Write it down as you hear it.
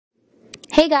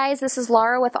Hey guys, this is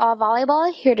Laura with All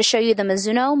Volleyball, here to show you the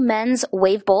Mizuno Men's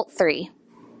Wave Bolt 3.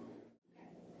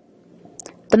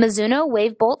 The Mizuno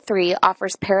Wave Bolt 3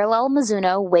 offers parallel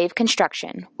Mizuno Wave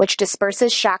construction, which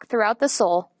disperses shock throughout the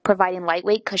sole, providing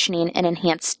lightweight cushioning and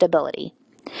enhanced stability.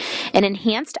 An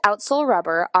enhanced outsole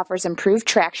rubber offers improved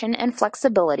traction and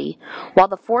flexibility, while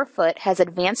the forefoot has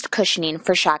advanced cushioning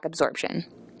for shock absorption.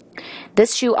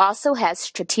 This shoe also has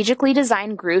strategically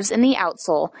designed grooves in the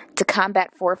outsole to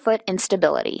combat forefoot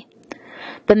instability.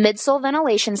 The midsole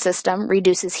ventilation system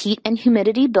reduces heat and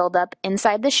humidity buildup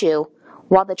inside the shoe,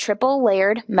 while the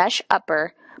triple-layered mesh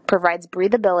upper provides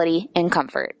breathability and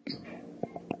comfort.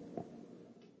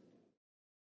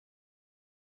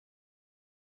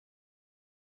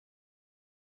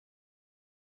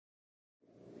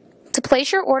 To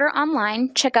place your order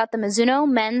online, check out the Mizuno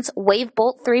Men's Wave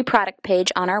Bolt 3 product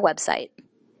page on our website.